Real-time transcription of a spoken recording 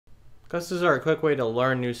This is our quick way to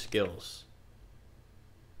learn new skills.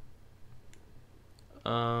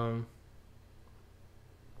 To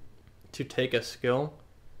take a skill.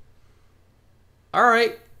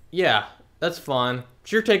 Alright, yeah, that's fun.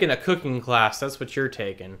 But you're taking a cooking class, that's what you're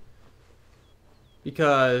taking.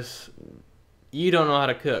 Because you don't know how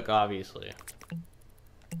to cook, obviously.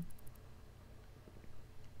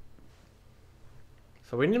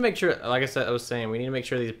 So we need to make sure, like I was saying, we need to make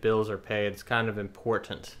sure these bills are paid. It's kind of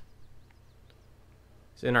important.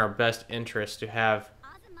 It's in our best interest to have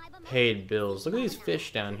paid bills. Look at these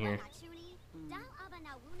fish down here.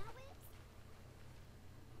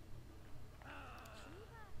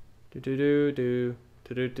 Do.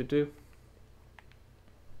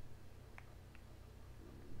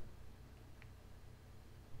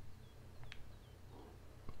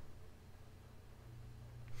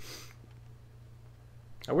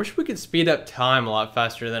 I wish we could speed up time a lot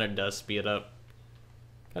faster than it does speed up.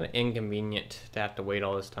 Kind of inconvenient to have to wait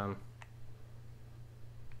all this time.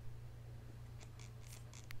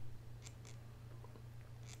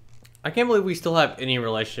 I can't believe we still have any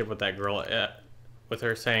relationship with that girl, with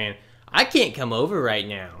her saying, I can't come over right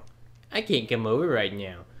now. I can't come over right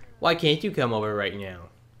now. Why can't you come over right now?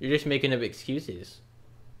 You're just making up excuses.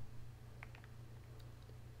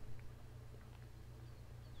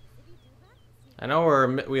 I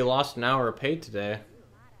know we lost an hour of pay today.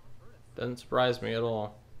 Doesn't surprise me at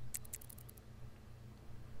all.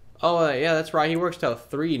 Oh, yeah, that's right. He works till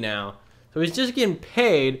 3 now. So he's just getting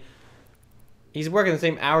paid. He's working the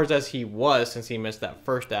same hours as he was since he missed that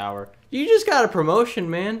first hour. You just got a promotion,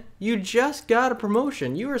 man. You just got a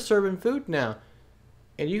promotion. You are serving food now.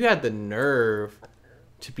 And you had the nerve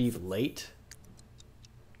to be late.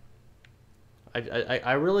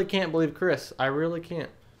 I really can't believe Chris. I really can't.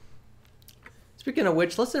 Speaking of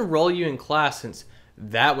which, let's enroll you in class since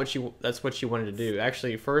that's what you wanted to do.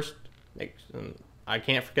 Actually, first, I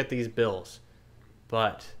can't forget these bills,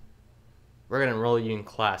 but we're gonna enroll you in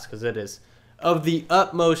class because it is of the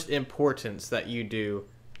utmost importance that you do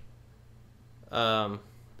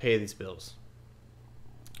pay these bills.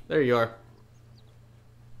 There you are.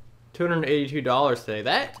 $282 today.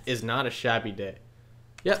 That is not a shabby day.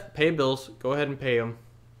 Yep, pay bills. Go ahead and pay them.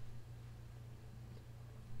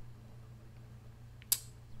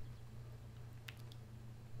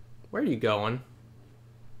 Where are you going?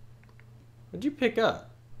 What'd you pick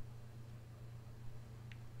up?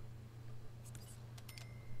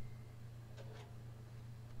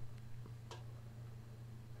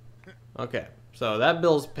 Okay, so that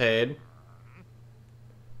bill's paid.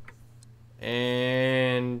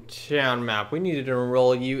 And town map. We needed to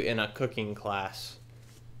enroll you in a cooking class.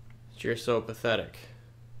 You're so pathetic.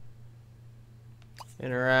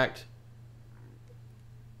 Interact.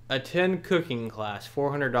 Attend cooking class,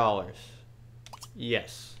 $400.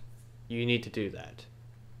 Yes, you need to do that.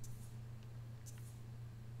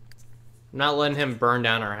 I'm not letting him burn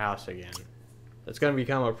down our house again. That's going to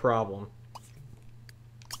become a problem.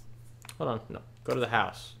 Hold on, no, go to the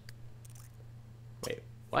house. Wait,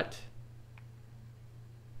 what?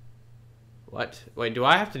 What? Wait, do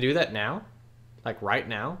I have to do that now? Like right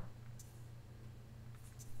now?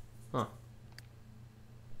 Huh.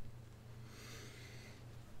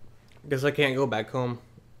 Guess I can't go back home.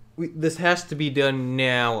 This has to be done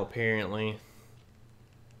now, apparently.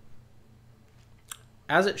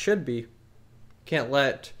 As it should be. Can't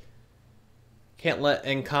let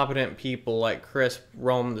incompetent people like Chris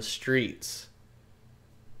roam the streets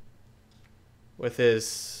with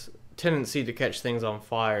his tendency to catch things on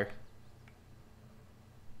fire.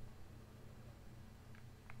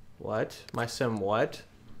 What? My sim what?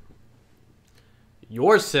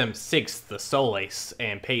 Your sim seeks the solace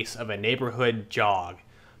and pace of a neighborhood jog.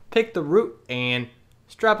 Pick the route and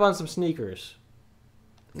strap on some sneakers.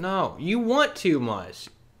 No, you want too much.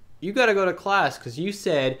 You gotta go to class because you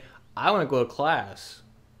said, I want to go to class.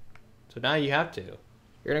 So now you have to.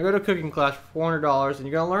 You're gonna go to cooking class for $400 and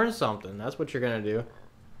you're gonna learn something. That's what you're gonna do.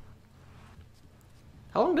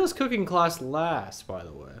 How long does cooking class last, by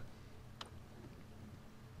the way?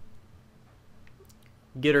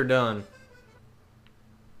 Get her done.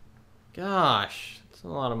 Gosh, that's a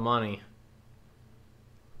lot of money.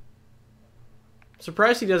 I'm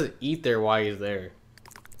surprised he doesn't eat there while he's there.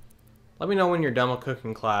 Let me know when you're done with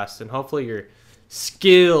cooking class, and hopefully your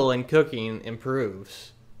skill in cooking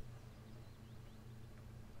improves.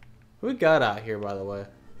 Who we got out here, by the way?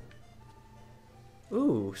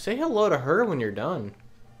 Ooh, say hello to her when you're done.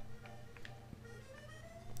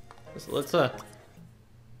 Let's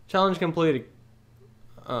challenge completed.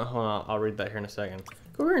 Hold on, I'll read that here in a second.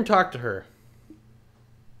 Go over and talk to her.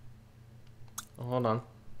 Oh, hold on.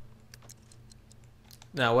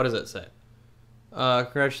 Now, what does it say?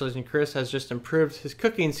 Congratulations, Chris has just improved his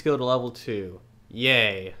cooking skill to level 2.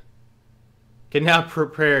 Yay. Can now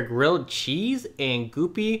prepare grilled cheese and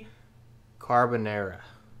goopy carbonara.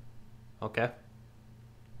 Okay.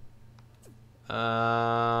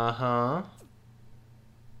 Uh-huh.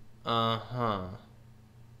 Uh-huh.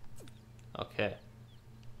 Okay.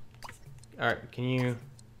 Alright, can you...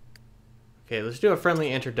 Okay, let's do a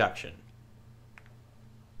friendly introduction.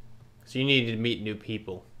 So you need to meet new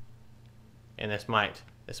people. And this might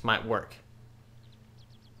work.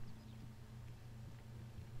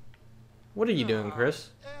 What are you doing,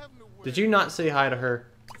 Chris? Did you not say hi to her?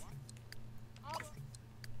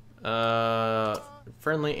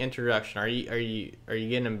 Friendly introduction. Are you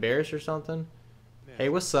getting embarrassed or something? Hey,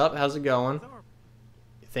 what's up? How's it going?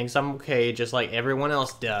 Thinks I'm okay, just like everyone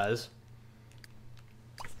else does.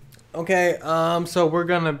 Okay, so we're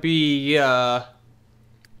gonna be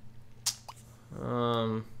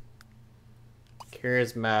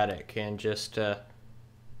charismatic and just we're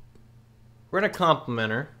gonna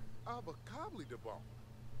compliment her.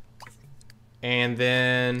 And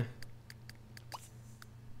then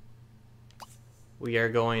we are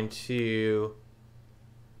going to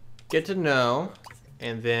get to know,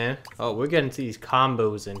 and then we're getting to these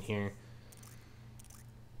combos in here.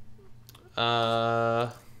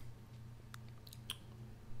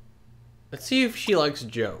 Let's see if she likes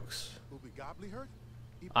jokes.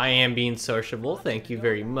 I am being sociable, thank you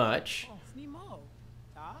very much.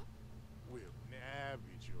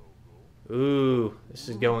 Ooh, this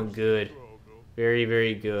is going good. Very,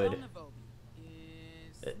 very good.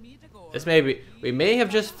 We may have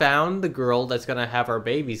just found the girl that's gonna have our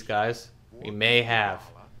babies, guys. We may have.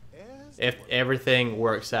 If everything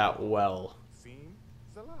works out well.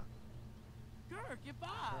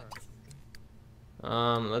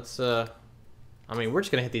 Let's I mean, we're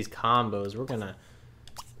just gonna hit these combos. We're gonna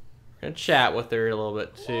chat with her a little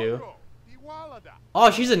bit too.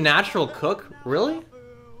 Oh, she's a natural cook? Really?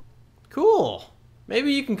 Cool.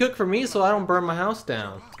 Maybe you can cook for me so I don't burn my house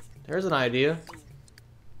down. There's an idea.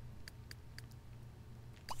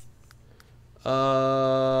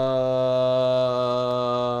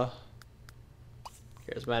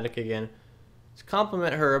 Charismatic again. Let's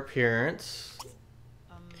compliment her appearance.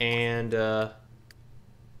 And I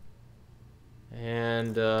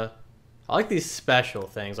like these special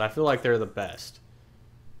things. I feel like they're the best.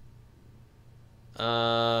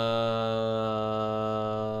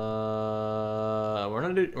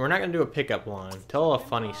 We're not gonna do a pickup line. Tell a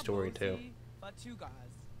funny story too.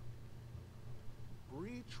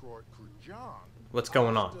 What's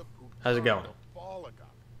going on? How's it going?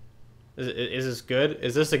 Is this good?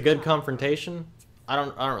 Is this a good confrontation? I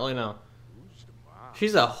don't really know.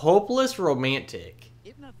 She's a hopeless romantic.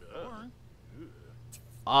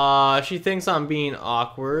 She thinks I'm being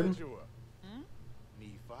awkward.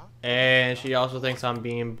 And she also thinks I'm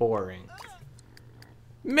being boring.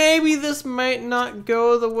 Maybe this might not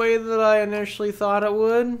go the way that I initially thought it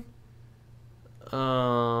would.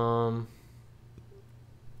 I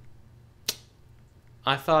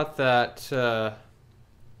thought that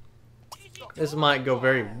this might go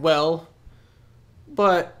very well,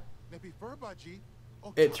 but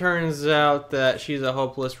it turns out that she's a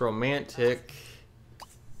hopeless romantic,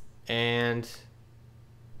 and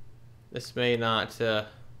this may not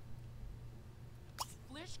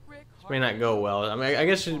go well. I mean, I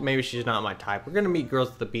guess maybe she's not my type. We're gonna meet girls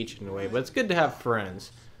at the beach anyway, but it's good to have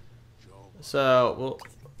friends. So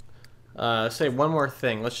we'll say one more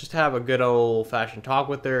thing. Let's just have a good old-fashioned talk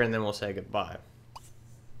with her, and then we'll say goodbye.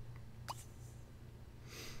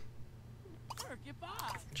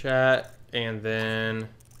 Chat, and then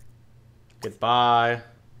goodbye,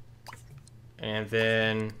 and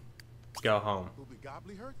then go home.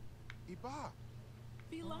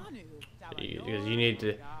 Because you need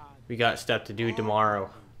to. We got stuff to do tomorrow.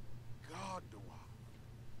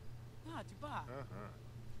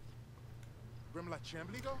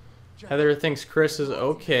 Heather thinks Chris is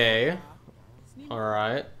okay.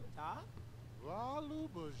 Alright.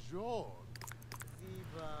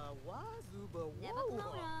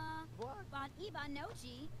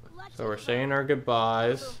 So we're saying our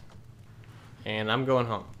goodbyes. And I'm going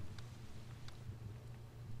home.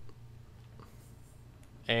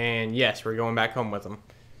 And yes, we're going back home with him.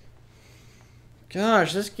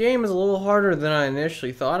 Gosh, this game is a little harder than I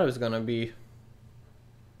initially thought it was going to be.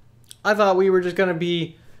 I thought we were just going to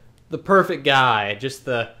be the perfect guy. Just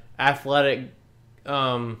the athletic,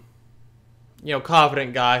 you know,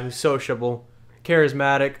 confident guy who's sociable,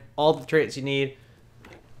 charismatic, all the traits you need.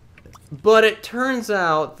 But it turns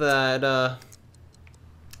out that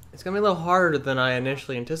it's going to be a little harder than I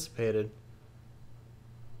initially anticipated.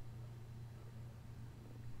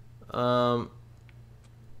 Yeah,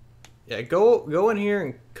 go in here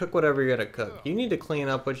and cook whatever you're gonna cook. You need to clean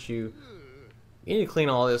up what you need to clean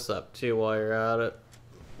all this up too while you're at it.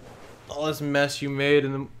 All this mess you made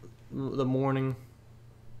in the morning.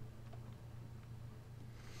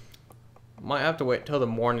 Might have to wait till the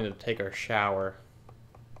morning to take our shower.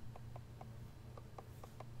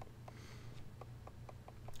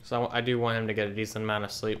 So I do want him to get a decent amount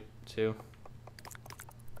of sleep too.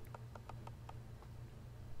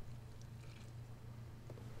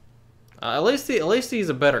 At least he's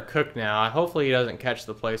a better cook now. Hopefully he doesn't catch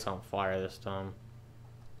the place on fire this time.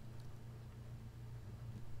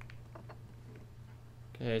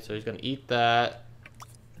 Okay, so he's gonna eat that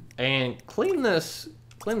and clean this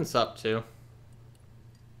up too.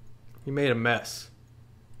 He made a mess.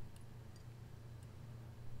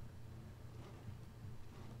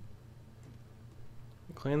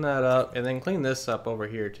 Clean that up and then clean this up over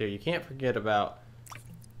here too. You can't forget about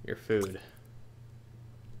your food.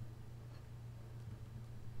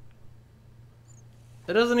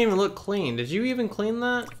 It doesn't even look clean. Did you even clean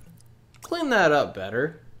that? Clean that up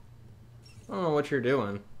better. I don't know what you're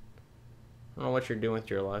doing. I don't know what you're doing with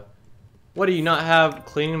your life. What, do you not have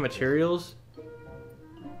cleaning materials?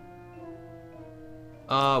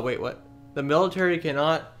 Wait, what? The military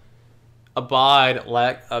cannot abide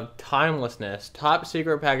lack of timelessness. Top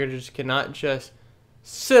secret packages cannot just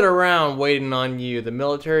sit around waiting on you. The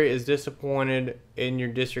military is disappointed in your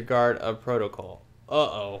disregard of protocol.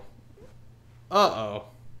 Uh-oh. Uh-oh.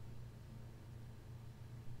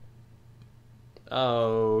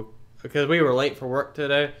 Oh, because we were late for work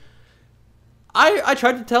today. I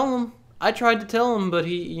tried to tell him. But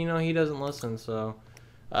he doesn't listen. So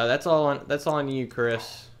that's all on you,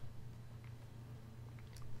 Chris.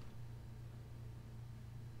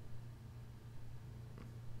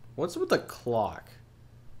 What's with the clock?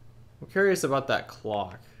 I'm curious about that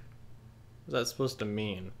clock. What's that supposed to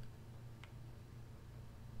mean?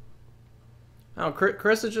 Oh,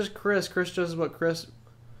 Chris is just Chris. Chris does what Chris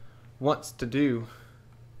wants to do.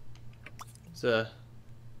 It's a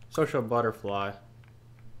social butterfly.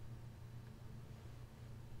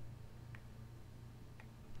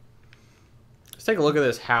 Let's take a look at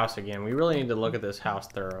this house again. We really need to look at this house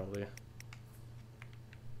thoroughly.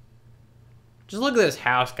 Just look at this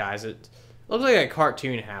house, guys. It looks like a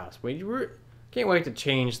cartoon house. We can't wait to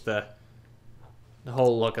change the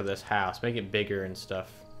whole look of this house. Make it bigger and stuff.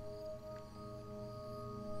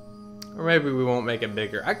 Or maybe we won't make it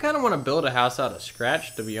bigger. I kind of want to build a house out of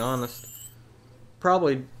scratch, to be honest.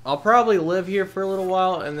 I'll probably live here for a little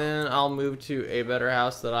while, and then I'll move to a better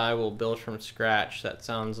house that I will build from scratch. That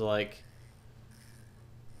sounds like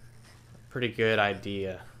a pretty good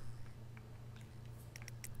idea.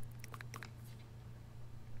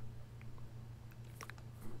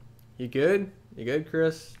 You good? You good,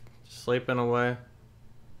 Chris? Just sleeping away?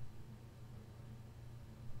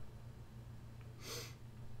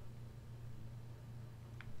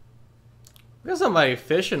 We got somebody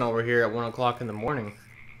fishing over here at 1 o'clock in the morning.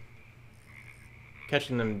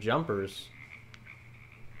 Catching them jumpers.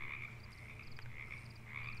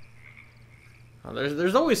 Oh,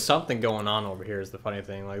 there's always something going on over here is the funny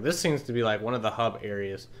thing. Like, this seems to be like one of the hub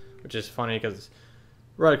areas, which is funny because it's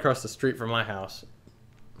right across the street from my house.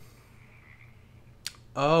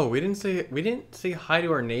 Oh, we didn't say hi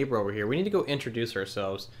to our neighbor over here. We need to go introduce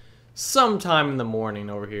ourselves sometime in the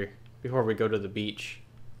morning over here before we go to the beach.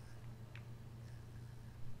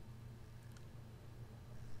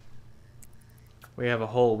 We have a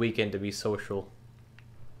whole weekend to be social.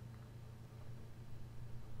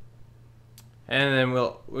 And then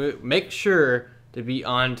we'll make sure to be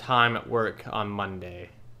on time at work on Monday.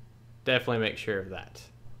 Definitely make sure of that.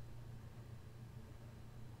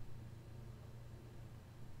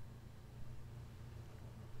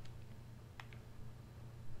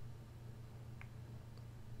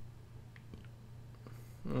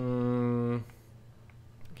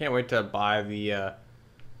 Can't wait to buy the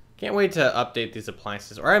can't wait to update these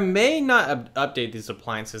appliances, or I may not update these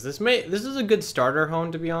appliances. This is a good starter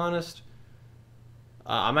home, to be honest.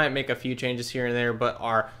 I might make a few changes here and there, but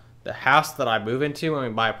the house that I move into when we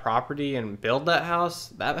buy property and build that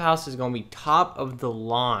house is going to be top of the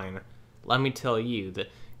line. Let me tell you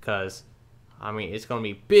that, because I mean, it's going to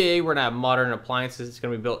be big. We're going to have modern appliances. It's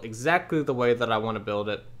going to be built exactly the way that I want to build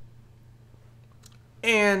it,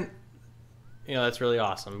 and that's really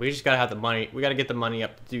awesome. We just gotta have the money. We gotta get the money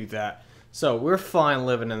up to do that. So we're fine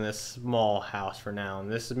living in this small house for now. And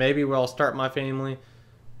this is maybe where I'll start my family.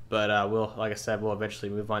 But like I said, we'll eventually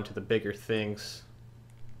move on to the bigger things.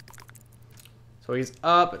 So he's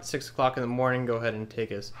up at 6 o'clock in the morning. Go ahead and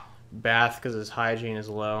take his bath because his hygiene is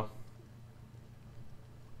low.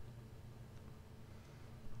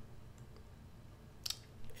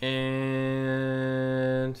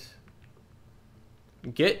 And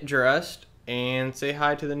get dressed and say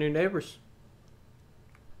hi to the new neighbors.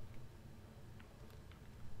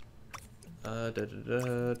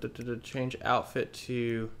 Change outfit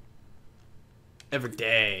to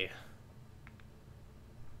everyday.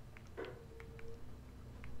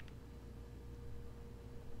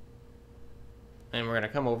 And we're gonna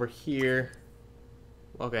come over here.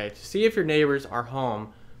 Okay, to see if your neighbors are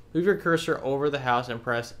home, move your cursor over the house and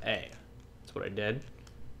press A. That's what I did.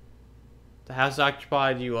 If the house is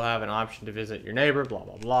occupied, you will have an option to visit your neighbor, blah,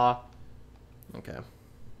 blah, blah. Okay.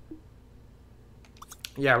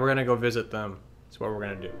 Yeah, we're gonna go visit them. That's what we're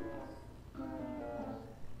gonna do.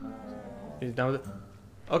 He's done with it?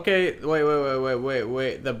 Okay,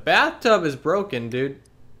 wait. The bathtub is broken, dude.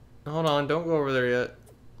 Hold on, don't go over there yet.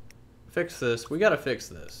 Fix this. We gotta fix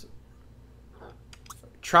this.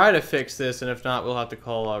 Try to fix this, and if not, we'll have to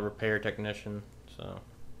call a repair technician. So,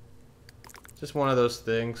 just one of those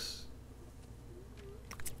things.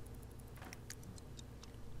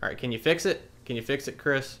 Alright, can you fix it? Can you fix it,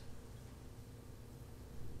 Chris?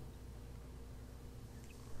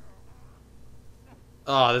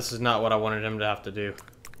 Oh, this is not what I wanted him to have to do.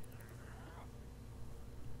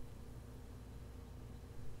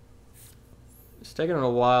 It's taking a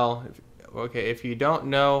while. Okay, if you don't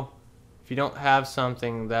know, if you don't have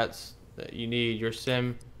something that you need, your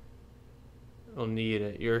sim will need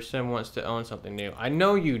it. Your sim wants to own something new. I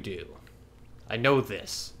know you do. I know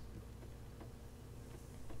this.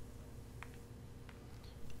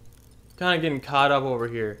 Kind of getting caught up over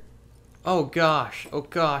here. Oh gosh,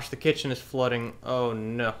 the kitchen is flooding. Oh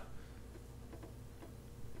no.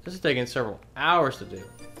 This is taking several hours to do.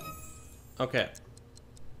 Okay.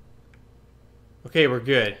 Okay, we're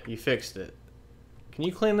good. You fixed it. Can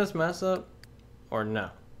you clean this mess up? Or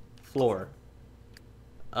no? Floor.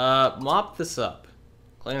 Mop this up.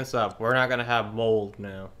 Clean this up. We're not gonna have mold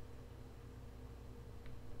now.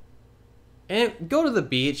 And go to the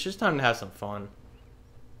beach. It's time to have some fun.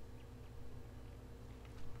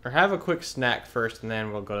 Or have a quick snack first, and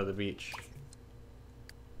then we'll go to the beach.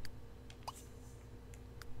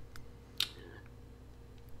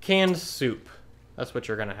 Canned soup. That's what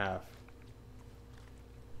you're gonna have.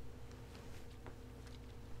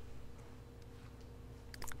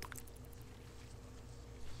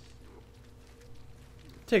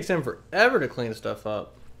 It takes him forever to clean stuff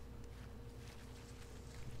up.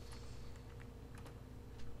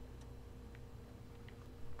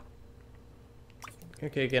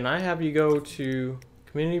 Okay, can I have you go to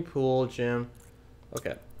community pool, gym?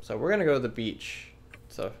 Okay, so we're gonna go to the beach.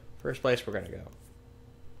 So first place we're gonna go.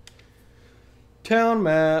 Town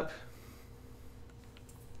map.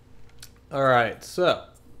 Alright, so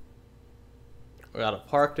we got a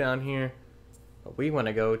park down here, but we want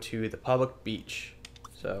to go to the public beach.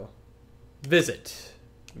 So visit,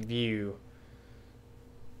 view.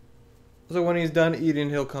 So when he's done eating,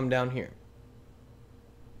 he'll come down here.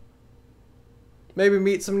 Maybe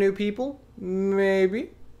meet some new people?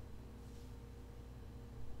 Maybe.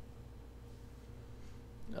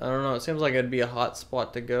 I don't know. It seems like it'd be a hot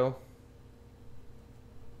spot to go.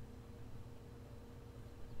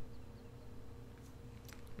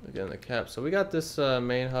 Again, the cap. So we got this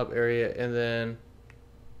main hub area, and then...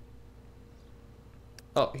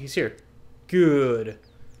 Oh, he's here. Good.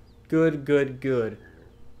 Good.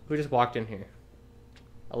 Who just walked in here?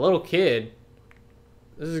 A little kid.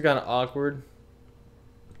 This is kind of awkward.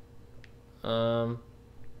 Can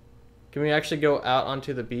we actually go out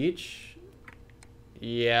onto the beach?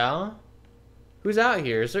 Yeah. Who's out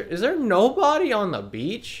here? Is there nobody on the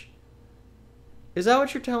beach? Is that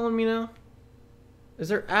what you're telling me now? Is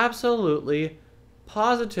there absolutely,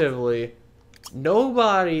 positively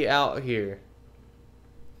nobody out here?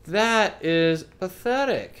 That is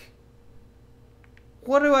pathetic.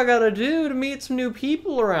 What do I gotta do to meet some new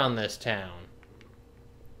people around this town?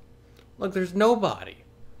 Look, there's nobody.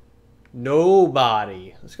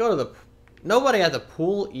 Nobody. Let's go to the... Nobody at the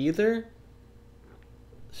pool either?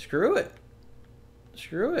 Screw it.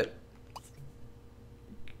 Screw it.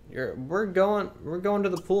 We're going to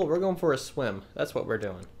the pool. We're going for a swim. That's what we're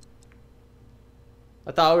doing.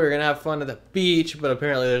 I thought we were going to have fun at the beach, but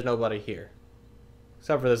apparently there's nobody here.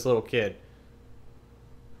 Except for this little kid.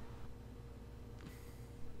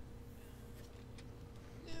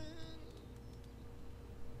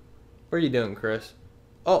 What are you doing, Chris?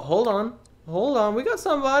 Oh, hold on. Hold on. We got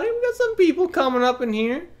somebody. We got some people coming up in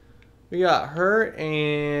here. We got her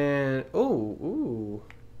and... ooh.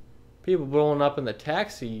 People blowing up in the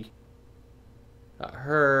taxi. Got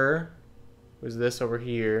her. Who's this over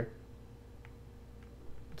here?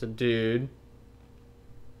 It's a dude.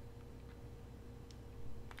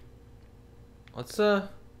 Let's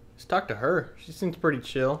talk to her. She seems pretty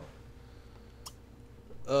chill.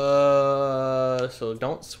 So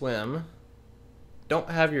don't swim. Don't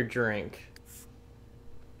have your drink.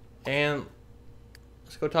 And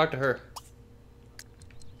let's go talk to her.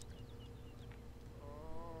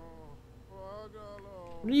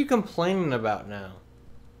 What are you complaining about now?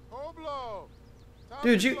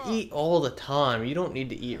 Dude, you eat all the time. You don't need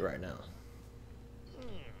to eat right now.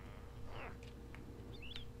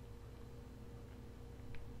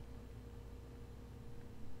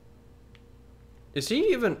 Is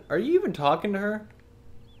he even... Are you even talking to her?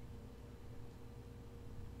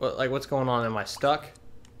 What, like, what's going on? Am I stuck?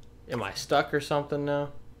 Am I stuck or something now?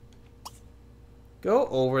 Go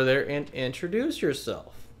over there and introduce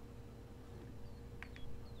yourself.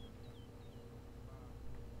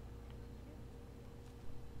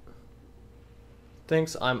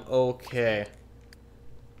 Thinks I'm okay.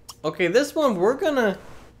 Okay, this one we're gonna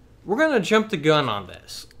jump the gun on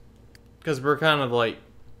this. Because we're kind of like,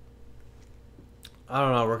 I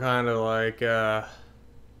don't know, we're kind of like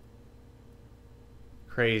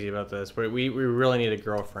crazy about this. We really need a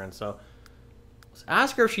girlfriend, so let's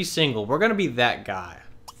ask her if she's single. We're gonna be that guy.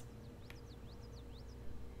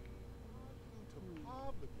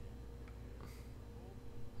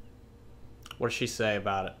 What does she say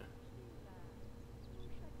about it?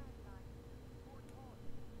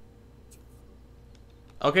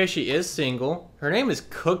 Okay, she is single. Her name is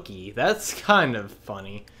Cookie. That's kind of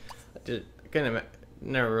funny. I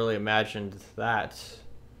never really imagined that.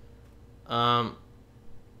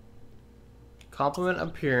 Compliment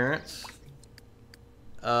appearance.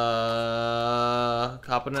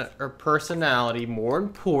 Compliment her personality, more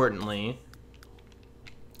importantly.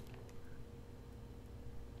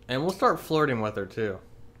 And we'll start flirting with her too.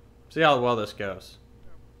 See how well this goes.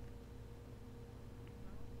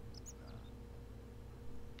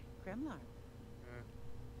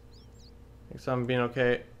 Thinks I'm being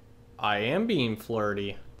okay. I am being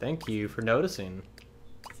flirty. Thank you for noticing.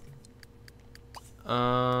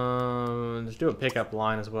 Let's do a pickup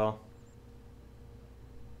line as well.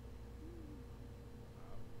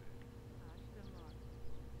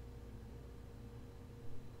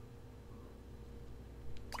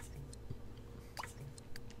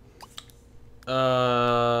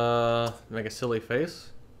 Make a silly face.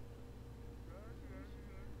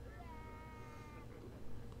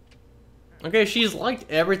 Okay, she's liked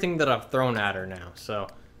everything that I've thrown at her now, so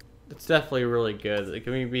it's definitely really good.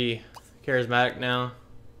 Can we be charismatic now?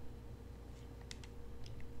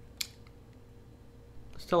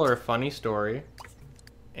 Let's tell her a funny story.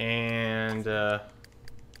 And we're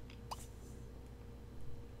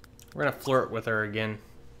gonna flirt with her again.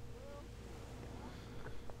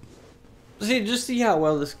 See, just see how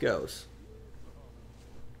well this goes.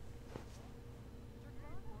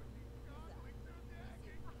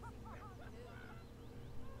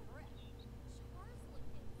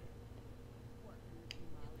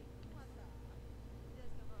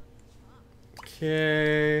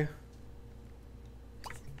 Okay.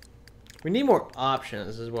 We need more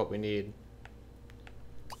options is what we need.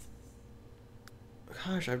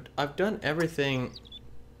 Gosh, I've done everything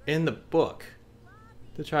in the book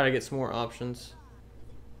to try to get some more options.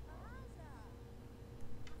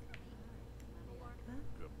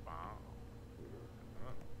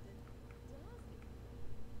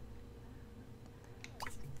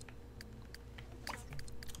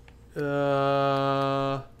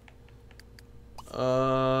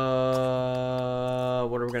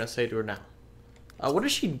 What are we gonna say to her now? What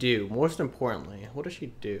does she do? Most importantly, what does she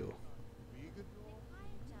do?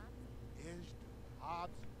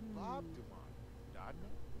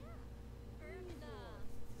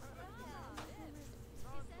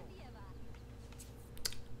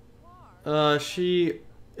 She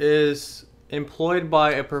is employed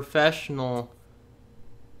by a professional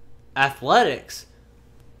athletics.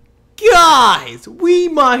 Guys, we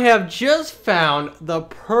might have just found the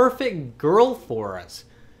perfect girl for us.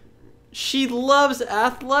 She loves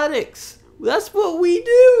athletics. That's what we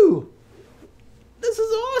do. This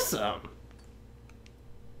is awesome.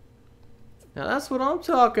 Now that's what I'm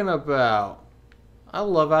talking about. I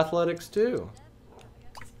love athletics too.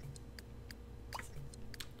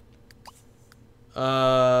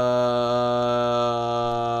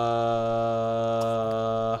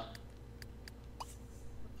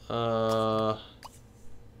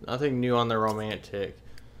 Nothing new on the romantic.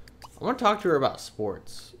 I want to talk to her about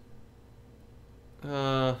sports.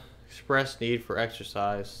 Express need for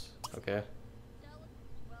exercise. Okay.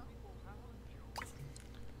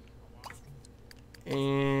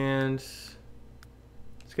 And let's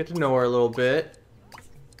get to know her a little bit.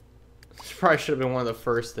 This probably should have been one of the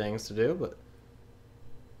first things to do, but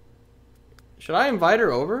Should I invite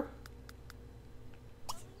her over?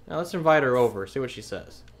 Now let's invite her over, see what she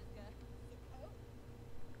says.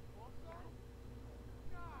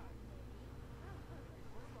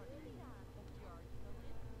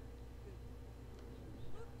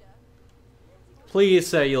 Please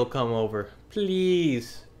say you'll come over.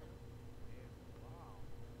 Please.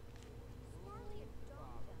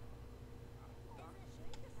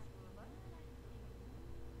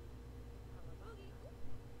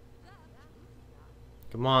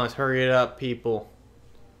 Come on, let's hurry it up, people.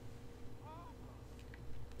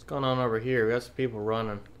 What's going on over here? We got some people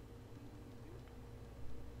running.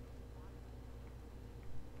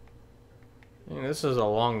 Man, this is a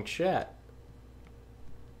long chat.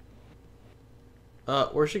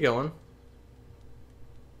 Where's she going?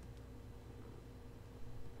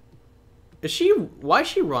 Is she? Why is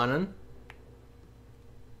she running?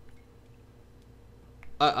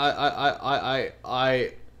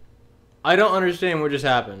 I don't understand what just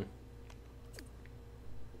happened.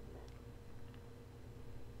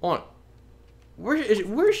 On,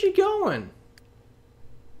 where's she going?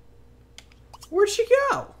 Where'd she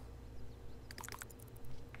go?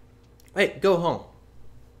 Hey, go home.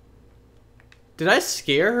 Did I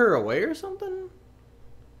scare her away or something?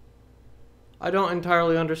 I don't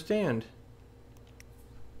entirely understand.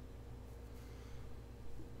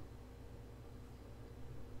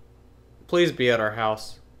 Please be at our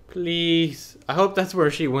house. Please. I hope that's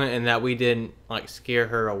where she went and that we didn't, like, scare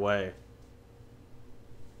her away.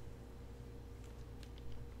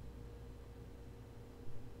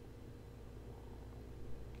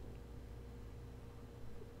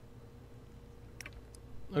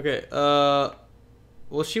 Okay,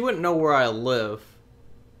 well, she wouldn't know where I live.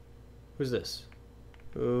 Who's this?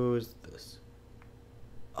 Who's this?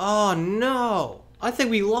 Oh, no! I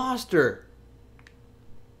think we lost her!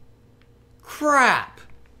 Crap!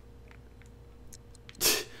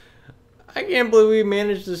 I can't believe we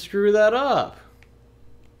managed to screw that up.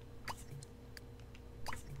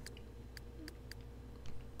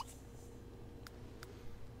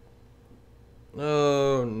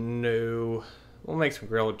 Oh, no. We'll make some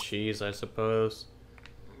grilled cheese, I suppose.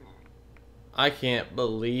 I can't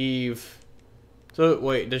believe... So,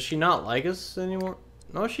 wait, does she not like us anymore?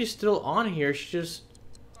 No, she's still on here. She just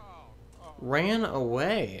ran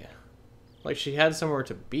away. Like she had somewhere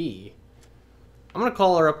to be. I'm gonna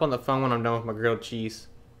call her up on the phone when I'm done with my grilled cheese.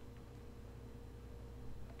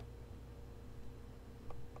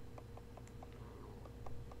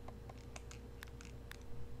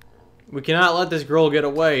 We cannot let this girl get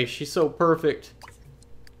away. She's so perfect.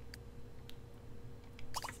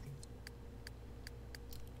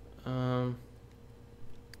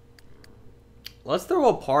 Let's throw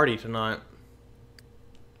a party tonight.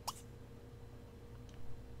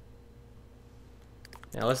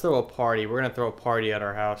 Yeah, let's throw a party. We're gonna throw a party at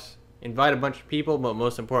our house. Invite a bunch of people, but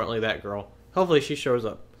most importantly, that girl. Hopefully she shows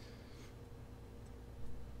up.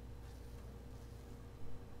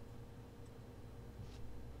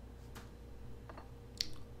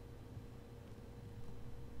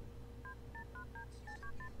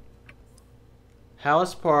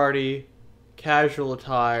 House party, casual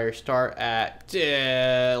attire, start at,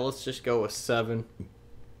 let's just go with 7.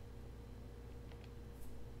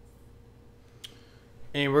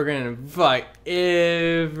 And we're gonna invite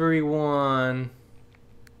everyone.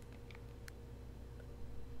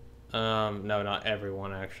 No, not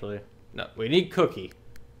everyone actually. No, we need Cookie.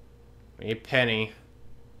 We need Penny.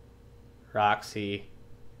 Roxy.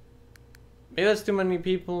 Maybe that's too many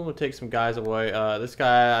people. We'll take some guys away. This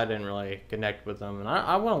guy, I didn't really connect with him. And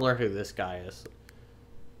I want to learn who this guy is.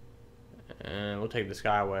 And we'll take this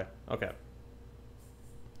guy away. Okay.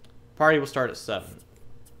 Party will start at 7.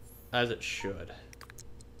 As it should.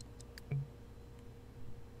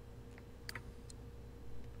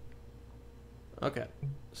 Okay.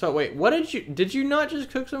 So, wait. What did you not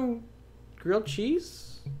just cook some grilled cheese?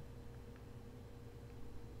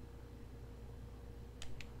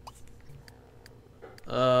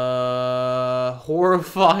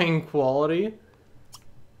 Horrifying quality.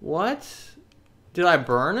 What? Did I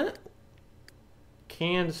burn it?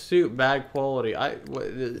 Canned soup, bad quality. How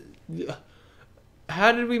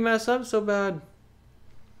did we mess up so bad?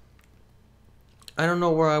 I don't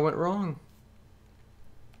know where I went wrong.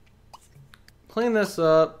 Clean this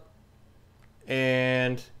up.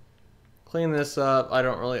 And clean this up. I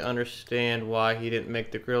don't really understand why he didn't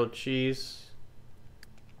make the grilled cheese.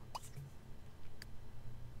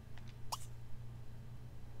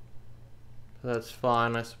 That's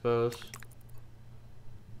fine, I suppose.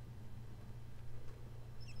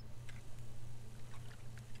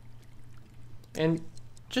 And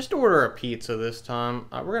Just order a pizza this time.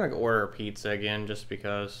 We're gonna go order a pizza again just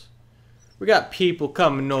because. We got people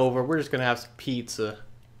coming over. We're just gonna have some pizza.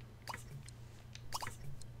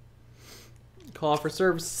 Call for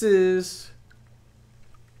services.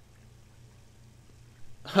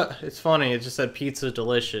 It's funny, it just said pizza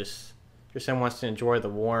delicious. Your son wants to enjoy the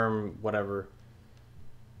warm whatever.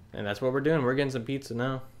 And that's what we're doing. We're getting some pizza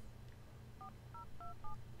now.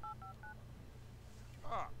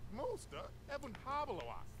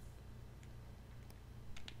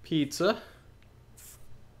 Pizza.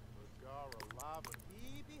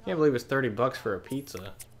 Can't believe it's 30 bucks for a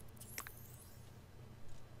pizza.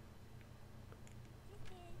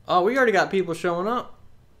 Oh, we already got people showing up.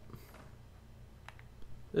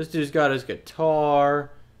 This dude's got his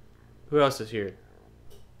guitar. Who else is here?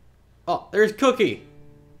 Oh, there's Cookie.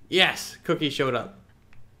 Yes, Cookie showed up.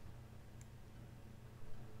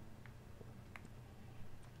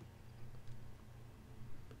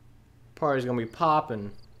 Party's gonna be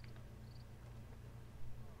popping.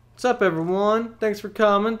 What's up, everyone? Thanks for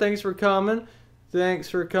coming. Thanks for coming. Thanks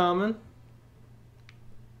for coming.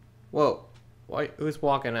 Whoa. Why? Who's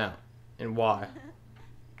walking out? And why?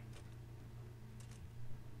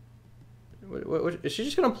 What, is she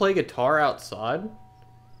just gonna play guitar outside?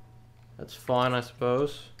 That's fine, I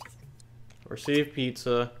suppose. Receive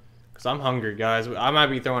pizza. Because I'm hungry, guys. I might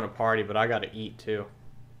be throwing a party, but I gotta eat, too.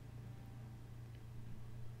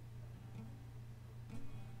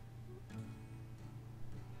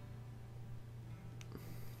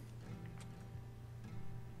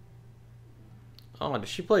 Oh, does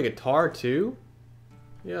she play guitar too?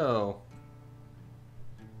 Yo.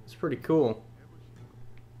 It's pretty cool.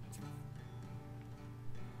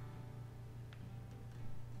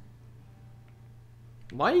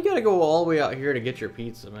 Why you gotta go all the way out here to get your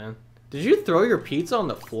pizza, man? Did you throw your pizza on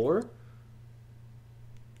the floor?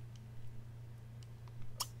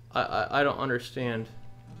 I don't understand.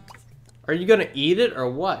 Are you gonna eat it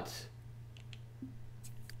or what?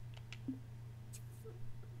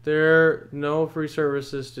 There are no free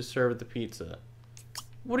services to serve the pizza.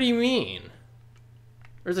 What do you mean?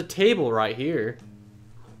 There's a table right here.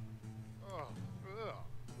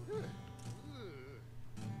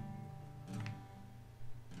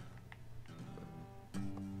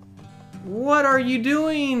 What are you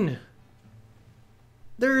doing?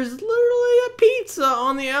 There's literally a pizza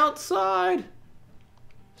on the outside.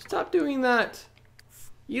 Stop doing that.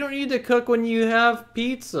 You don't need to cook when you have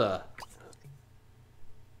pizza.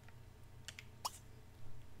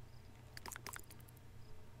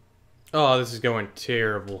 Oh, this is going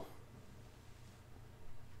terrible.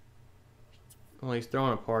 Well, he's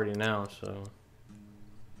throwing a party now, so...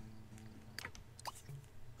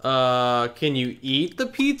 can you eat the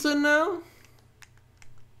pizza now?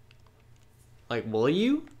 Like, will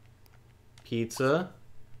you? Pizza.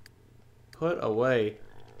 Put away.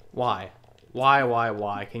 Why?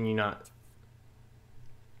 Why can you not?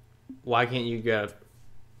 Why can't you get...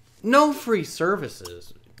 No free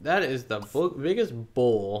services. That is the biggest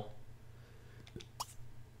bull.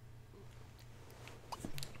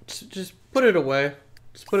 Just put it away.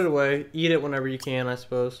 Just put it away. Eat it whenever you can, I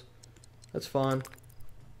suppose. That's fine.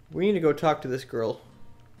 We need to go talk to this girl.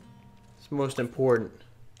 It's most important.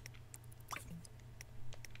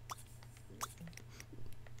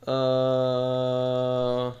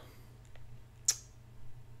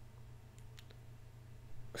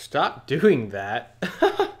 Stop doing that.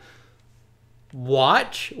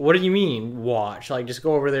 Watch? What do you mean, watch? Like, just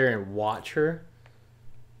go over there and watch her?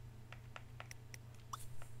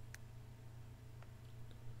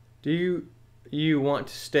 Do you want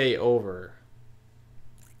to stay over?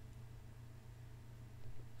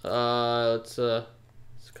 Let's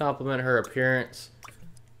compliment her appearance.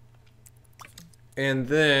 And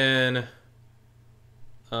then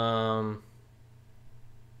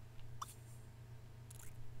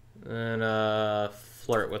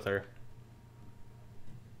flirt with her.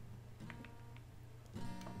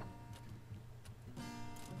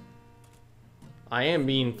 I am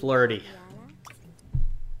being flirty.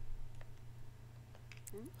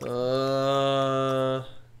 I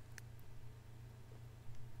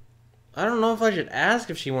don't know if I should ask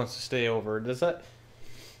if she wants to stay over.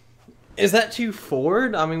 Is that too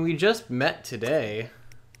forward? I mean, we just met today.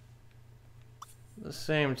 At the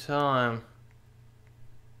same time,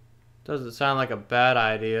 doesn't sound like a bad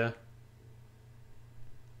idea.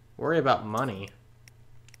 Worry about money.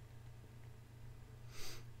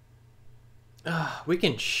 We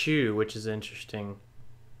can chew, which is interesting.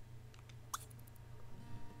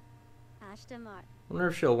 Wonder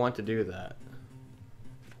if she'll want to do that.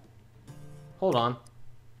 Hold on.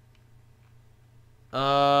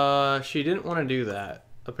 She didn't want to do that.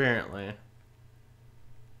 apparently.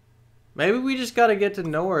 Maybe we just gotta get to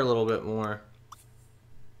know her a little bit more.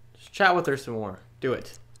 Just chat with her some more. Do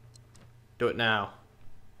it. Do it now.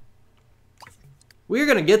 We're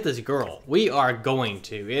gonna get this girl. We are going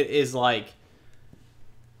to. It is like...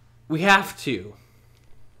 we have to.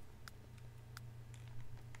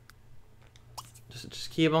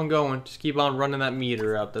 Just keep on going. Just keep on running that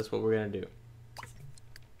meter up. That's what we're gonna do.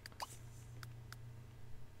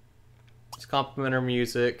 Let's compliment her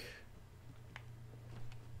music.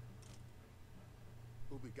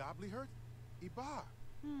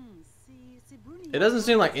 It doesn't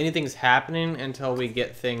seem like anything's happening until we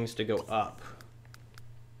get things to go up.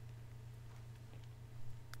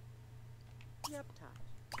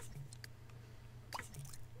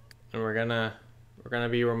 And we're gonna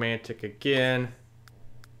be romantic again.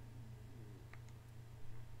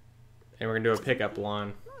 And we're gonna do a pickup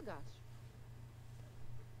line.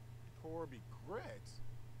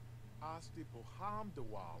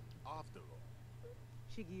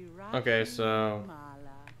 Okay, so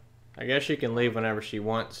I guess she can leave whenever she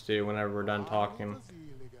wants to, whenever we're done talking.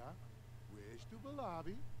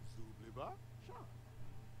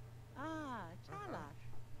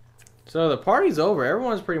 So the party's over.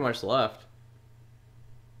 Everyone's pretty much left.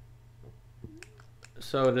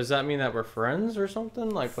 So does that mean that we're friends or something?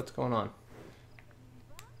 Like, what's going on?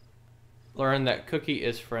 Learn that Cookie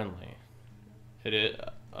is friendly. It is.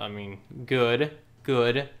 I mean, good.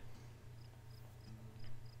 Good.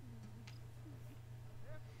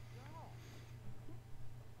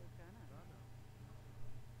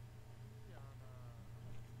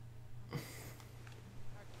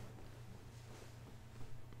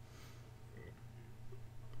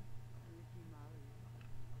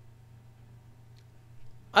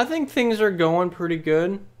 I think things are going pretty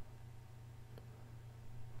good.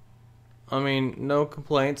 I mean, no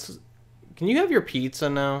complaints. Can you have your pizza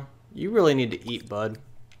now? You really need to eat, bud.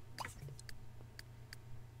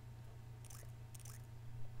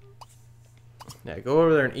 Yeah, go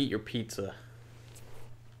over there and eat your pizza.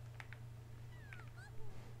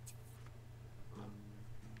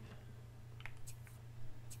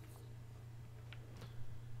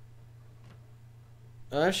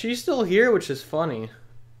 She's still here, which is funny.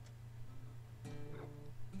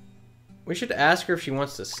 We should ask her if she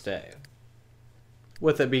wants to stay.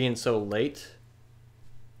 With it being so late.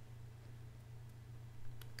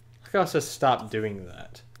 I could also stop doing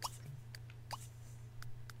that.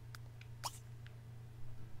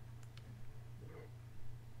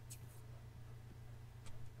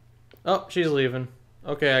 Oh, she's leaving.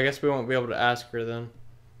 Okay, I guess we won't be able to ask her then.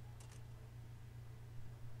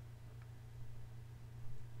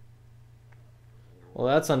 Well,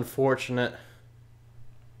 that's unfortunate.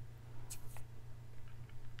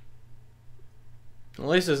 At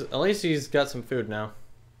least he's got some food now.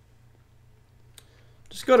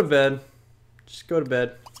 Just go to bed. Just go to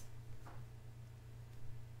bed.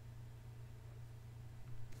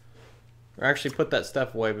 Or actually put that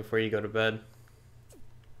stuff away before you go to bed.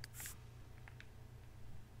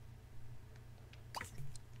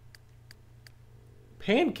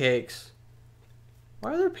 Pancakes?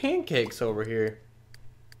 Why are there pancakes over here?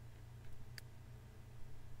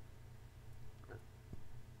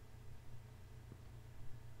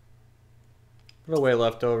 Put away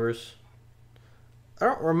leftovers. I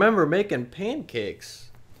don't remember making pancakes.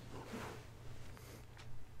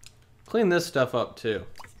 Clean this stuff up too.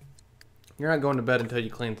 You're not going to bed until you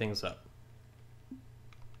clean things up.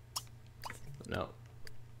 No.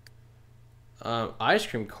 Ice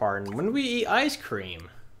cream carton. When do we eat ice cream?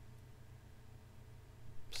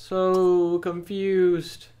 So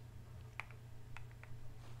confused.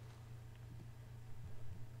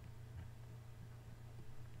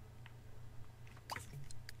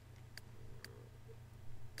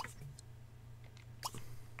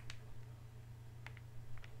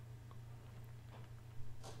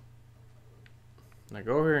 Now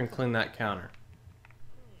go over here and clean that counter.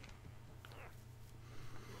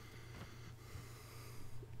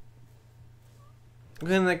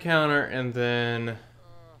 Clean that counter and then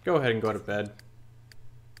go ahead and go to bed.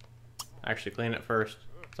 Actually, clean it first.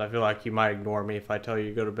 So I feel like you might ignore me if I tell you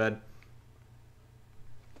to go to bed.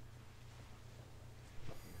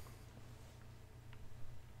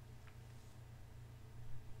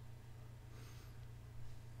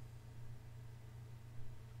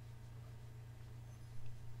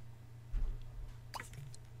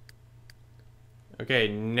 Okay,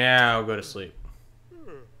 now go to sleep.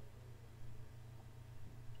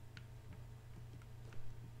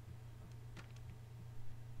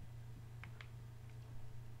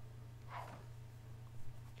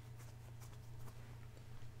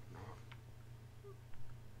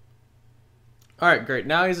 Alright, great.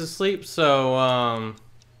 Now he's asleep, so,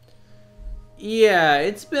 yeah,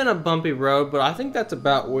 it's been a bumpy road, but I think that's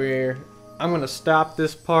about where I'm going to stop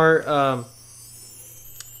this part. I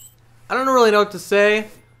don't really know what to say.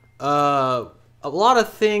 A lot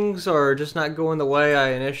of things are just not going the way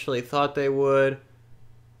I initially thought they would.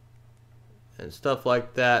 And stuff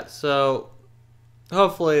like that. So,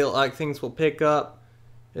 hopefully, like, things will pick up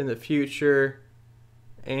in the future.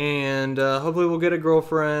 And hopefully we'll get a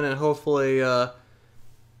girlfriend, and hopefully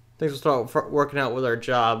things will start working out with our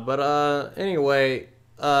job. But anyway,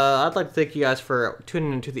 I'd like to thank you guys for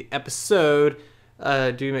tuning into the episode.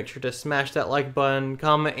 Do make sure to smash that like button,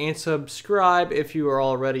 comment, and subscribe if you are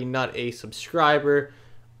already not a subscriber.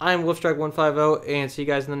 I'm WolfStrike150, and see you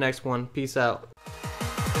guys in the next one. Peace out.